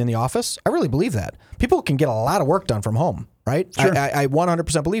than being in the office. I really believe that. People can get a lot of work done from home. Right? Sure. I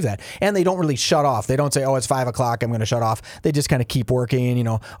 100% believe that. And they don't really shut off. They don't say, oh, it's 5 o'clock, I'm going to shut off. They just kind of keep working,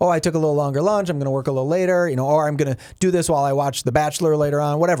 oh, I took a little longer lunch, I'm going to work a little later, or I'm going to do this while I watch The Bachelor later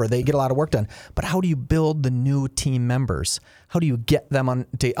on, whatever. They get a lot of work done. But how do you build the new team members? How do you get them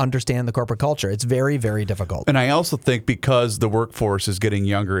to understand the corporate culture? It's very, very difficult. And I also think because the workforce is getting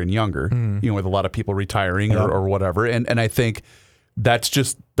younger and younger, with a lot of people retiring or whatever, and I think that's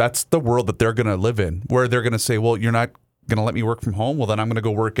the world that they're going to live in, where they're going to say, well, you're not going to let me work from home? Well, then I'm going to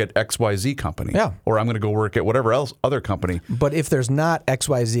go work at XYZ company. Yeah. Or I'm going to go work at whatever else other company. But if there's not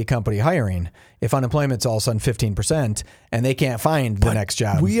XYZ company hiring, if unemployment's all of a sudden 15% and they can't find the next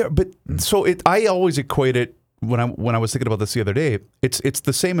job. I always equate it when I was thinking about this the other day, it's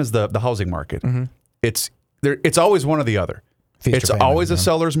the same as the housing market. Mm-hmm. It's always one or the other. It's always a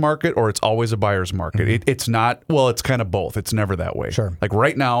seller's market or it's always a buyer's market. Mm-hmm. It's not, it's kind of both. It's never that way. Sure. Like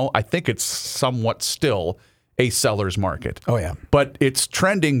right now, I think it's somewhat still a seller's market. Oh, yeah. But it's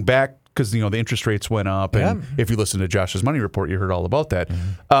trending back because, the interest rates went up. And if you listen to Josh's Money Report, you heard all about that.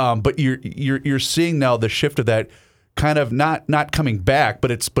 Mm-hmm. But you're seeing now the shift of that kind of not coming back, but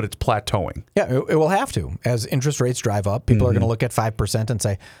it's plateauing. Yeah, it will have to. As interest rates drive up, people are going to look at 5% and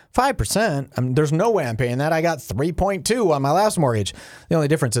say, 5%? There's no way I'm paying that. I got 3.2 on my last mortgage. The only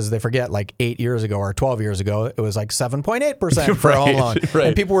difference is they forget like 8 years ago or 12 years ago, it was like 7.8% for a home loan. Right.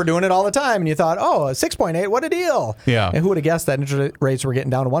 And people were doing it all the time. And you thought, 6.8, what a deal. Yeah. And who would have guessed that interest rates were getting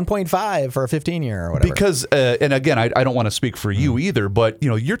down to 1.5 for a 15-year or whatever. Because, and again, I don't want to speak for you either, but,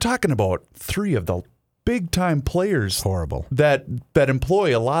 you're talking about three of the big time players that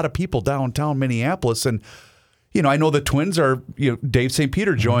employ a lot of people downtown Minneapolis. And I know the Twins are, Dave St.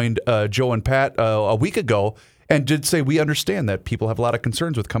 Peter joined Joe and Pat a week ago and did say, we understand that people have a lot of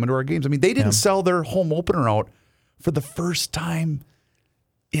concerns with coming to our games. I mean, they didn't sell their home opener out for the first time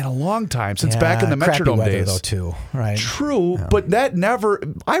in a long time, since back in the Metrodome days. Though, too, right? True, but that never.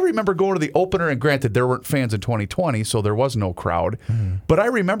 I remember going to the opener, and granted, there weren't fans in 2020, so there was no crowd. But I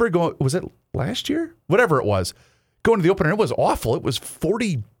remember going. Was it last year? Whatever it was, going to the opener. It was awful. It was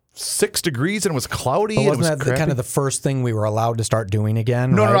 46 degrees and it was cloudy. But wasn't and it was that kind of the first thing we were allowed to start doing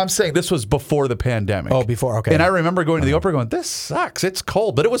again? No, right? no, I'm saying this was before the pandemic. Oh, before, okay. And I remember going to the opener going, this sucks. It's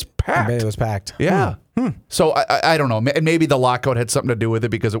cold, but it was packed. It was packed. Yeah. So I don't know. Maybe the lockout had something to do with it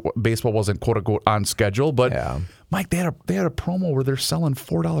because baseball wasn't quote unquote on schedule. But Mike, they had a promo where they're selling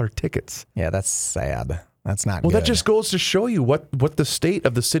 $4 tickets. Yeah, that's sad. That's not well, good. That just goes to show you what the state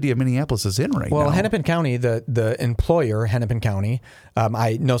of the city of Minneapolis is in right now. Well, Hennepin County, the employer, Hennepin County,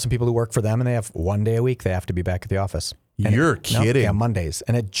 I know some people who work for them, and they have 1 day a week they have to be back at the office. You're kidding. Yeah, Mondays.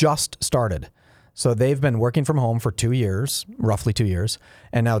 And it just started. So they've been working from home for 2 years, roughly 2 years,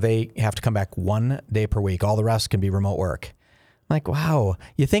 and now they have to come back 1 day per week. All the rest can be remote work. I'm like, wow.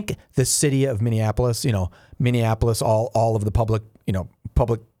 You think the city of Minneapolis, Minneapolis, all of the public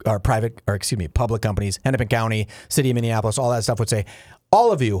companies, Hennepin County, city of Minneapolis, all that stuff would say,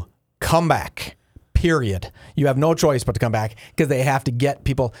 all of you come back, period. You have no choice but to come back because they have to get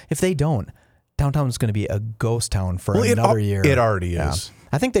people. If they don't, downtown is going to be a ghost town for another year. It already is.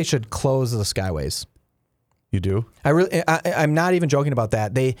 I think they should close the Skyways. You do? I'm not even joking about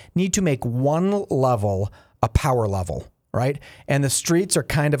that. They need to make one level a power level. Right? And the streets are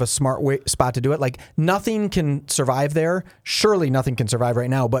kind of a smart spot to do it. Like nothing can survive there. Surely nothing can survive right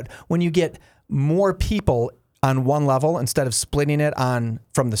now. But when you get more people on one level instead of splitting it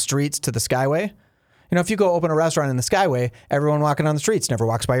from the streets to the Skyway, if you go open a restaurant in the Skyway, everyone walking on the streets never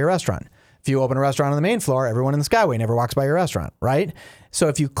walks by your restaurant. If you open a restaurant on the main floor, everyone in the Skyway never walks by your restaurant, right? So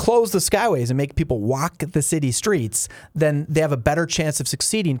if you close the Skyways and make people walk the city streets, then they have a better chance of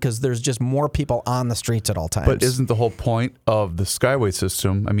succeeding because there's just more people on the streets at all times. But isn't the whole point of the Skyway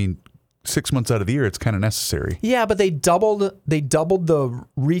system, 6 months out of the year, it's kind of necessary. Yeah, but they doubled the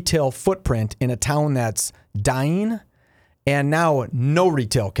retail footprint in a town that's dying, and now no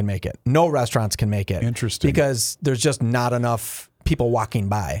retail can make it. No restaurants can make it. Interesting. Because there's just not enough people walking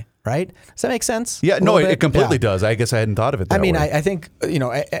by. Right? Does that make sense? Yeah, no, it completely does. I guess I hadn't thought of it that way. I think,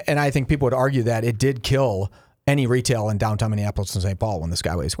 and I think people would argue that it did kill any retail in downtown Minneapolis and St. Paul when the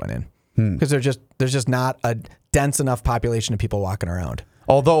Skyways went in. Because there's just not a dense enough population of people walking around.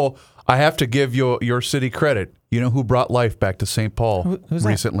 Although I have to give your city credit. You know who brought life back to St. Paul Who's that?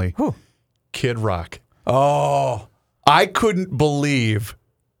 recently? Who? Kid Rock. Oh, I couldn't believe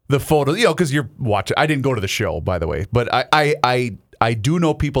the photo. Because you're watching. I didn't go to the show, by the way, but I do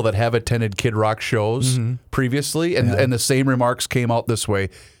know people that have attended Kid Rock shows previously, and the same remarks came out this way.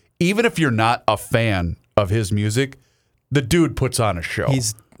 Even if you're not a fan of his music, the dude puts on a show.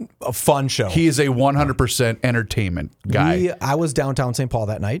 he's a fun show. He is a 100% entertainment guy. I was downtown St. Paul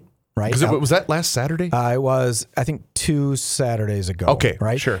that night, right? Was that last Saturday? I think 2 Saturdays ago. Okay,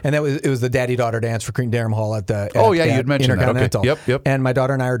 right, sure. And it was the daddy-daughter dance for Cream Durham Hall at the you'd mentioned that. Okay. Intercontinental. Yep. And my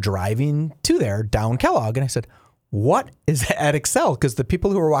daughter and I are driving to there down Kellogg, and I said, "What is at Excel?" Because the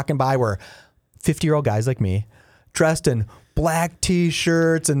people who were walking by were 50-year-old guys like me, dressed in black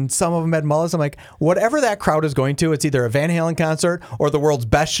T-shirts, and some of them had mullets. I'm like, whatever that crowd is going to, it's either a Van Halen concert or the world's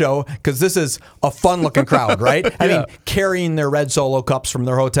best show, because this is a fun-looking crowd, right? I mean, carrying their red Solo cups from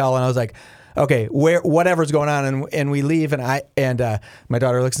their hotel, and I was like, okay, whatever's going on, and we leave, and my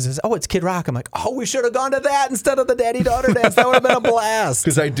daughter looks and says, "Oh, it's Kid Rock." I'm like, "Oh, we should have gone to that instead of the daddy-daughter dance. That would have been a blast."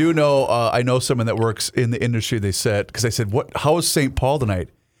 Because I do know, I know someone that works in the industry. They said, because I said, how is St. Paul tonight?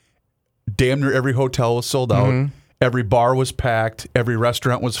 Damn near every hotel was sold out. Every bar was packed. Every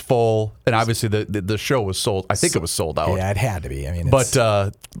restaurant was full. And obviously the show was sold. I think it was sold out. Yeah, it had to be. I mean,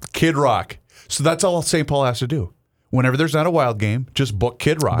 but Kid Rock. So that's all St. Paul has to do. Whenever there's not a Wild game, just book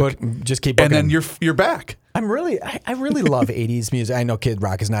Kid Rock. But just keep booking. And then you're back. I really love 80s music. I know Kid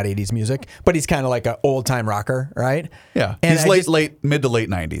Rock is not 80s music, but he's kind of like an old time rocker, right? Yeah. And he's mid to late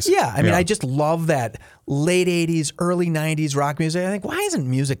 90s. Yeah. I mean, I just love that late 80s, early 90s rock music. I think, why isn't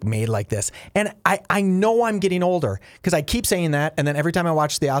music made like this? And I know I'm getting older because I keep saying that. And then every time I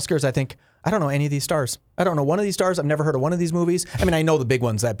watch the Oscars, I think, I don't know any of these stars. I don't know one of these stars. I've never heard of one of these movies. I mean, I know the big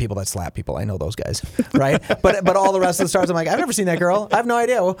ones, that people that slap people. I know those guys, right? but all the rest of the stars, I'm like, I've never seen that girl. I have no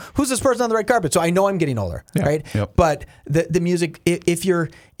idea. Well, who's this person on the red carpet? So I know I'm getting older, right? Yep. But the music, if you're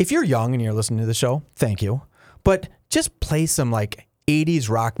young and you're listening to the show, thank you. But just play some like 80s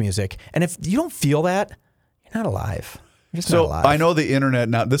rock music. And if you don't feel that, you're not alive. You're just not alive. I know the internet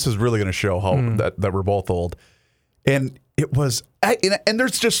now. This is really going to show how that we're both old. And it was, and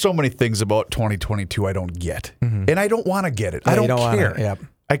there's just so many things about 2022 I don't get, and I don't want to get it. I don't care. Yep.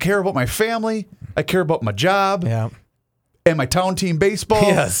 I care about my family. I care about my job. Yeah. And my town team baseball.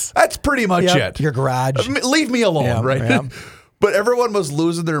 Yes. That's pretty much it. Your garage. Leave me alone, Yeah, right? yeah. But everyone was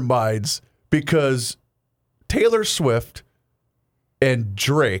losing their minds because Taylor Swift and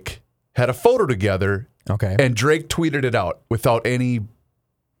Drake had a photo together. Okay. And Drake tweeted it out without any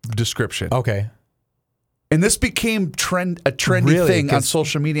description. Okay. And this became a trendy Really? thing on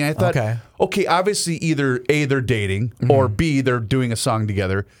social media. And I thought, okay, obviously either A, they're dating, or B, they're doing a song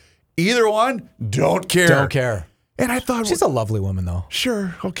together. Either one, don't care. Don't care. And I thought, She's a lovely woman, though.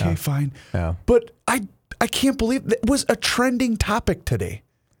 sure, okay, fine. Yeah. But I can't believe that was a trending topic today.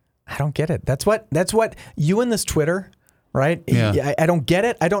 I don't get it. That's what you and this Twitter, right? Yeah. I don't get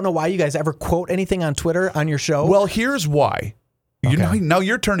it. I don't know why you guys ever quote anything on Twitter on your show. Well, here's why. Now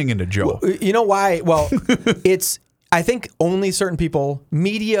you're turning into Joe. You know why? Well, I think only certain people,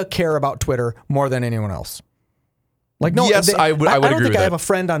 media, care about Twitter more than anyone else. Like, no, yes, I would I agree don't think with I that. have a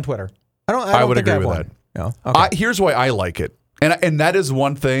friend on Twitter. I don't I would think agree I have with one. that. No? Okay. Here's why I like it. And that is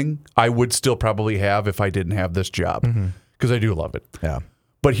one thing I would still probably have if I didn't have this job, because I do love it. Yeah.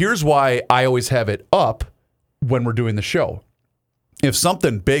 But here's why I always have it up when we're doing the show. If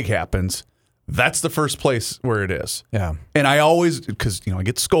something big happens, that's the first place where it is. Yeah. And I always, because I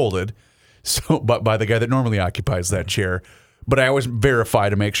get scolded, but by the guy that normally occupies that chair. But I always verify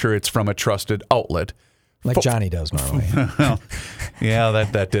to make sure it's from a trusted outlet. Like Johnny does normally. Yeah,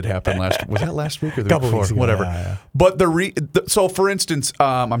 that did happen was that last week or the Couple week before? weeks ago, Whatever. yeah. But so for instance,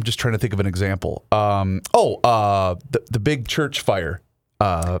 I'm just trying to think of an example. The big church fire.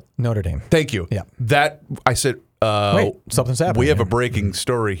 Notre Dame. Thank you. Yeah. That I said. Wait, something's happening. We have a breaking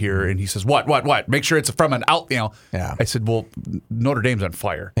story here, and he says, "What? Make sure it's from an out." Yeah. I said, "Well, Notre Dame's on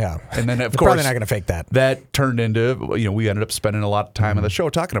fire." Yeah. And then of They're course probably not going to fake that. That turned into we ended up spending a lot of time on the show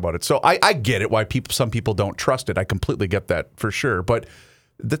talking about it. So I get it why some people don't trust it. I completely get that for sure. But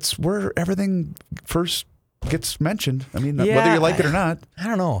that's where everything first gets mentioned. I mean, whether you like it or not. I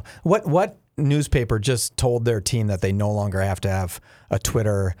don't know. What newspaper just told their team that they no longer have to have a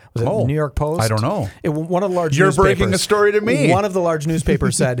Twitter? Was it the New York Post? I don't know. One of the large You're newspapers, breaking a story to me. One of the large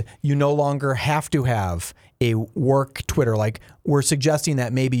newspapers said you no longer have to have a work Twitter. Like, we're suggesting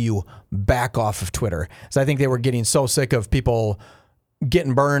that maybe you back off of Twitter. So I think they were getting so sick of people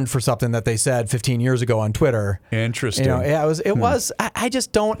getting burned for something that they said 15 years ago on Twitter. Interesting. You know, it was. I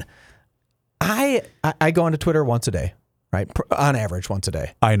just don't. I go onto Twitter once a day, right? On average, once a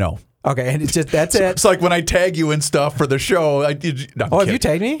day. I know. Okay, and it's just that's it. It's like when I tag you and stuff for the show. Have you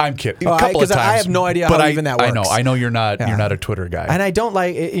tagged me? I'm kidding. Oh, A couple of times. I have no idea how even that works. I know you're not. You're not a Twitter guy. And I don't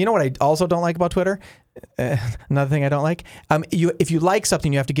like. You know what I also don't like about Twitter? Another thing I don't like. If you like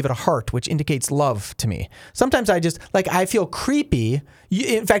something, you have to give it a heart, which indicates love to me. Sometimes I feel creepy.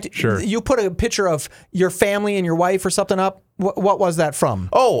 In fact, you put a picture of your family and your wife or something up. What was that from?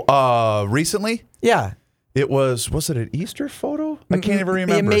 Oh, recently? Yeah. It was it an Easter photo? I can't even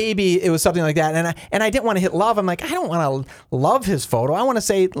remember. Maybe it was something like that. And I didn't want to hit love. I'm like, I don't want to love his photo. I want to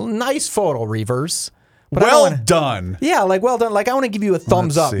say, nice photo, Reavers. But well done. Yeah, like well done. Like I want to give you a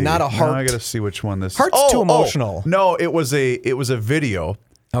thumbs up, not a heart. Now I got to see which one this is. Heart's too emotional. No, it was a video.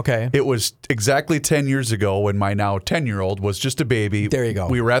 Okay. It was exactly 10 years ago when my now 10-year-old was just a baby. There you go.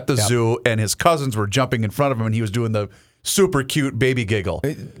 We were at the zoo and his cousins were jumping in front of him and he was doing the super cute baby giggle.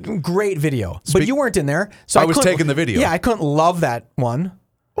 Great video. But you weren't in there. So I was taking the video. Yeah, I couldn't love that one.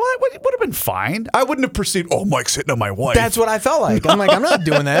 Well, it would have been fine. I wouldn't have perceived, Mike's hitting on my wife. That's what I felt like. I'm like, I'm not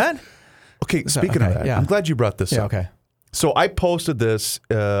doing that. Okay, speaking of that, I'm glad you brought this up. Okay. So I posted this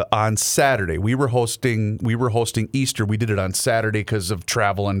on Saturday. We were hosting Easter. We did it on Saturday because of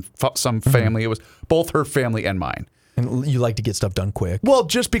travel and some family. It was both her family and mine. And you like to get stuff done quick. Well,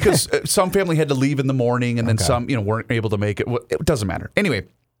 just because some family had to leave in the morning and then some, weren't able to make it. Well, it doesn't matter. Anyway,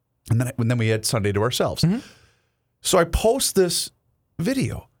 and then we had Sunday to ourselves. Mm-hmm. So I post this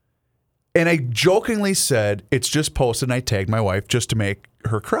video. And I jokingly said, it's just posted, and I tagged my wife just to make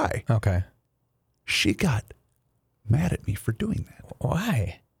her cry. Okay. She got mad at me for doing that.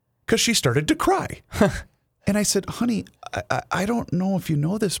 Why? Because she started to cry. And I said, honey, I don't know if you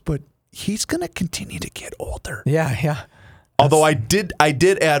know this, but he's going to continue to get older. Yeah. Although I did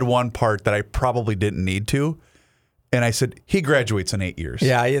add one part that I probably didn't need to. And I said, he graduates in 8 years.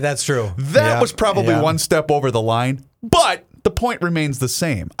 Yeah, that's true. That was probably one step over the line. But the point remains the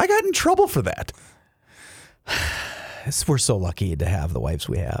same. I got in trouble for that. We're so lucky to have the wives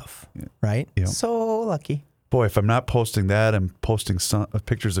we have, right? Yeah. So lucky. Boy, if I'm not posting that, I'm posting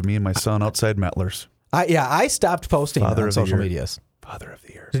pictures of me and my son outside Mettler's. I stopped posting on social medias. Father of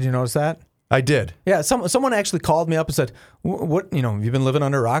the year. Did you notice that? I did. Yeah, someone actually called me up and said, "What? Have you been living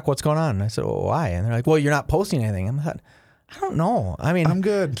under a rock? What's going on?" And I said, "Well, why?" And they're like, "Well, you're not posting anything." I'm like, I don't know. I mean, I'm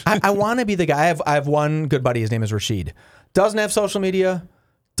good. I want to be the guy. I have one good buddy. His name is Rashid. Doesn't have social media.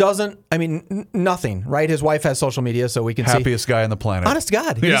 Nothing, right? His wife has social media, so we can see. Happiest guy on the planet. Honest to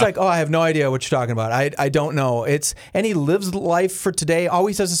God. He's like, I have no idea what you're talking about. I don't know. And he lives life for today,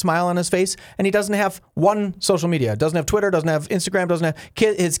 always has a smile on his face, and he doesn't have one social media. Doesn't have Twitter, doesn't have Instagram, doesn't have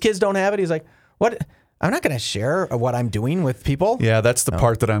his kids don't have it. He's like, what? I'm not going to share what I'm doing with people. Yeah, that's the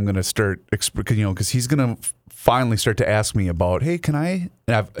part that I'm going to start, because he's going to finally start to ask me about, hey, can I?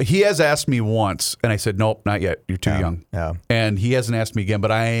 And he has asked me once, and I said, nope, not yet. You're too young. Yeah. And he hasn't asked me again, but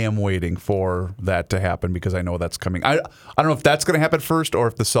I am waiting for that to happen because I know that's coming. I don't know if that's going to happen first or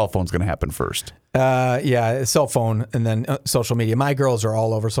if the cell phone's going to happen first. Yeah, cell phone and then social media. My girls are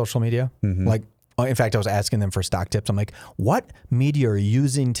all over social media. Mm-hmm. Like, in fact, I was asking them for stock tips. I'm like, what media are you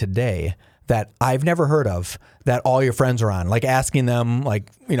using today that I've never heard of that all your friends are on? Like asking them, trying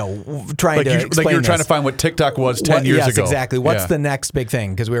to explain you were trying to find what TikTok was 10 years ago. Yes, exactly. What's the next big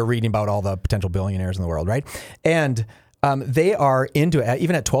thing? Because we were reading about all the potential billionaires in the world, right? And they are into it,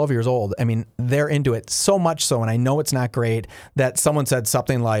 even at 12 years old. I mean, they're into it so much so, and I know it's not great, that someone said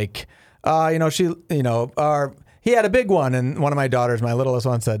something like, he had a big one, and one of my daughters, my littlest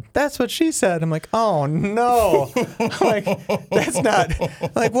one, said, "That's what she said." I'm like, "Oh no!" Like, that's not.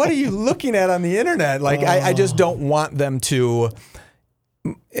 Like, what are you looking at on the internet? Like, I just don't want them to.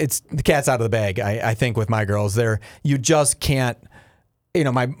 It's the cat's out of the bag. I think with my girls, you just can't.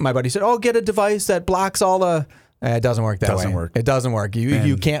 My buddy said, "Oh, get a device that blocks all the." It doesn't work that way. It doesn't work.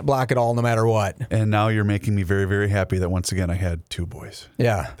 You can't block it all no matter what. And now you're making me very, very happy that once again I had two boys.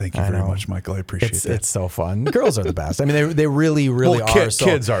 Yeah. Thank you very much, Michael. I appreciate that. It's so fun. Girls are the best. I mean, they really, really are. Kids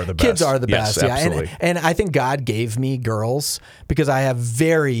are the best. Kids are the best. Yes, yeah. absolutely. And I think God gave me girls because I have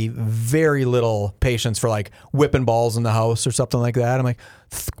very, very little patience for like whipping balls in the house or something like that. I'm like,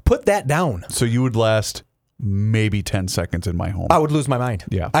 put that down. So you would last maybe 10 seconds in my home. I would lose my mind.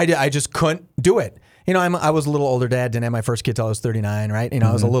 Yeah. I just couldn't do it. I was a little older dad, didn't have my first kid till I was 39, right?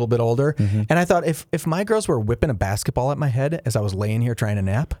 I was a little bit older. Mm-hmm. And I thought if my girls were whipping a basketball at my head as I was laying here trying to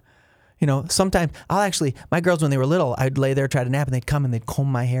nap, sometimes my girls when they were little, I'd lay there, try to nap, and they'd come and they'd comb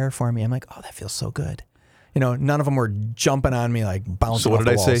my hair for me. I'm like, oh, that feels so good. none of them were jumping on me like bouncing. So what off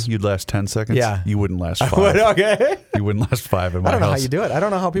did the I walls. say? You'd last 10 seconds? Yeah. You wouldn't last 5. Okay. You wouldn't last 5 in my I don't know house. how you do it. I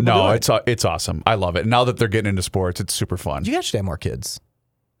don't know how people do it. No, it's awesome. I love it. Now that they're getting into sports, it's super fun. You guys should have more kids.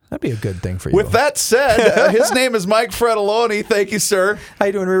 That'd be a good thing for you. With that said, his name is Mike Fratelloni. Thank you, sir. How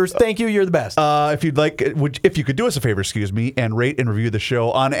you doing, Rivers? Thank you. You're the best. If you'd like, if you could do us a favor, and rate and review the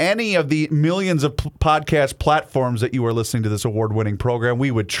show on any of the millions of podcast platforms that you are listening to this award-winning program, we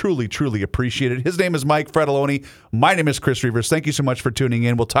would truly, truly appreciate it. His name is Mike Fratelloni. My name is Chris Rivers. Thank you so much for tuning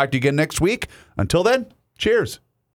in. We'll talk to you again next week. Until then, cheers.